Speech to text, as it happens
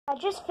I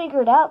just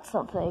figured out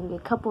something a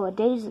couple of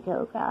days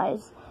ago,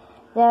 guys,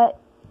 that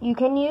you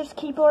can use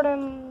keyboard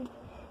and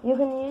you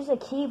can use a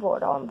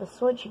keyboard on the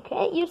Switch. You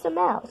can't use a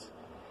mouse.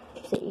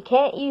 So you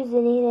can't use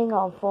anything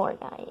on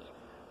Fortnite.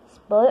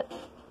 But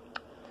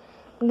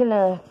I'm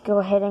gonna go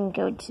ahead and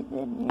go to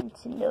the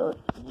Nintendo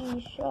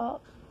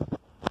eShop.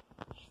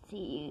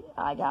 See,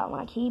 I got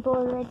my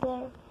keyboard right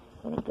there.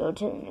 I'm gonna go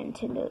to the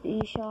Nintendo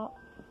eShop.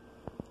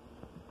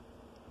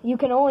 You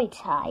can only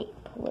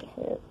type with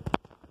it.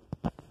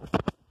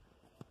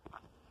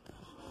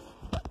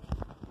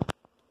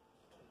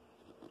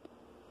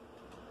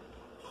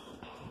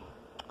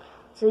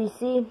 So you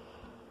see,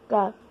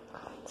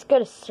 let's go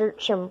to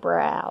search and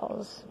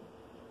browse.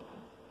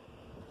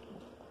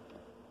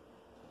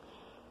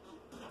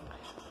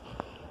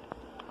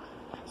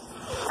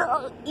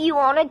 So you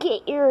want to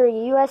get your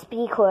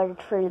USB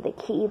cord for the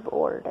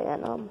keyboard,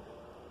 and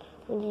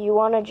you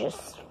want to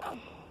just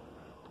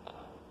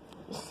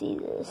see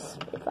this,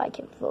 if I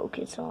can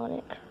focus on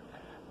it.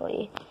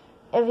 Wait,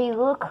 if you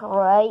look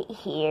right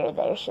here,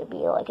 there should be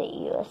like a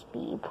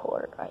USB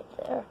port right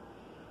there.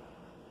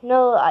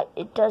 No,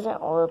 it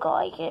doesn't look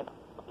like it.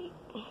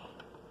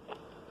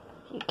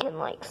 You can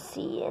like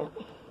see it.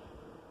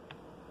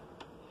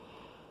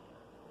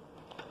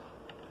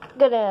 I'm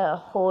gonna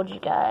hold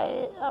you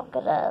guys. I'm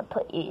gonna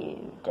put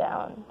you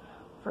down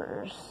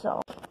for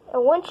some.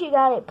 And once you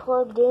got it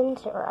plugged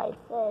into right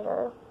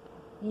there,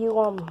 you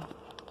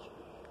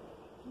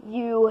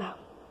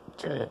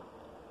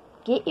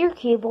get your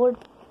keyboard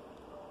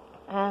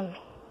and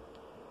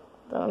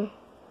then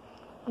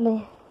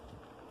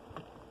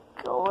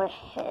go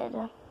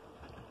ahead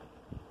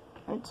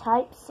and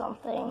type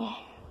something.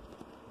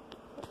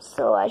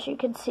 So as you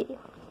can see,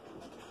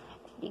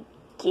 you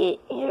get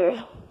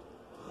your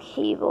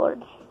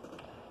keyboard.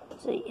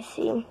 So you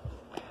see,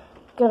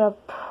 gonna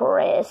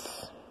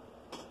press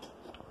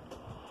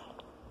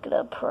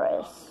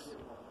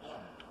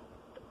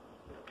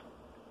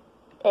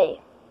A.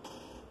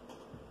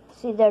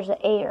 See, there's an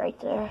A right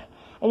there.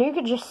 And you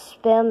could just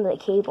spam the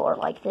keyboard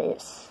like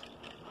this.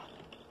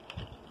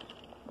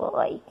 But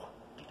like,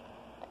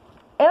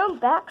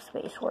 and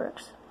backspace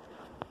works.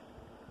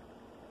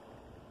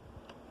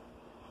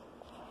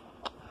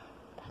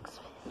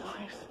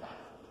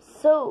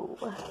 So,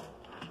 I'm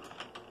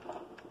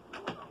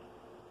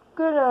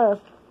gonna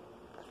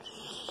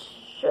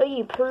show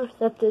you proof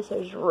that this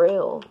is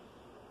real.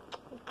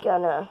 I'm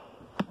gonna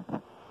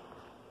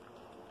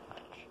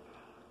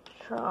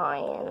try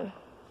and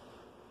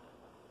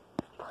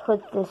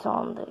put this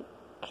on the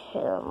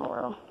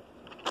camera.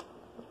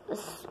 The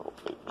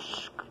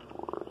Switch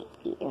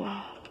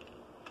screen.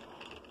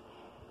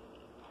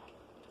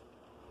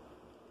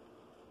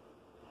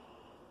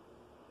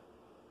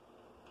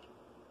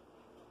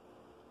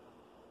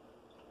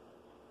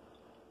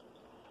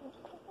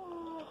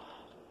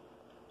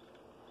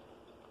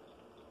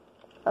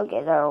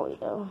 Okay, there we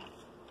go.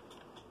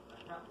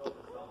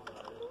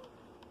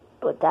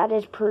 But that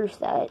is proof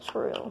that it's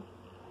real.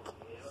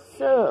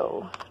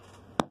 So,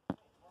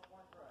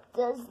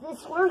 does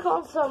this work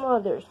on some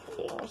other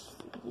things?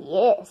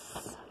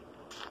 Yes.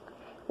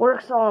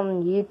 Works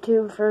on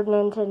YouTube for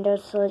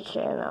Nintendo Switch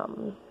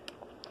and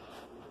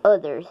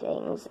other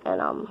things,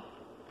 and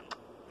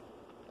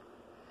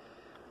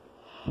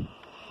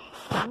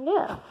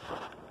yeah.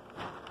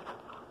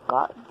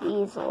 Got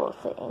these little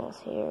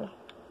things here.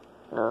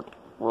 The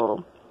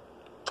little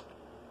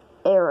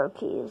arrow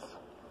keys.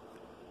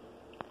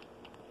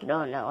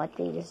 Don't know what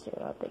they just do.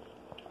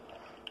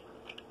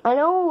 I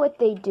know what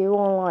they do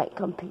on like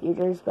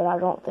computers, but I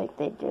don't think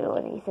they do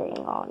anything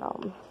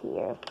on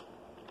here.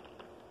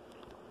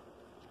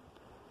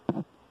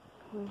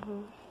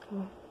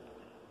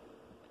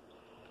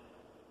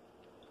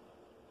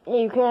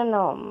 You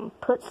can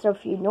put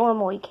stuff you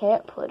normally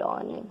can't put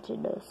on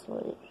Nintendo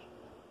Switch.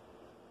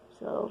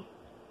 So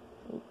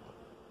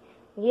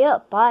yeah,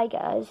 bye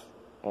guys,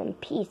 and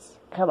peace.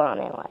 Come on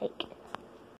and like.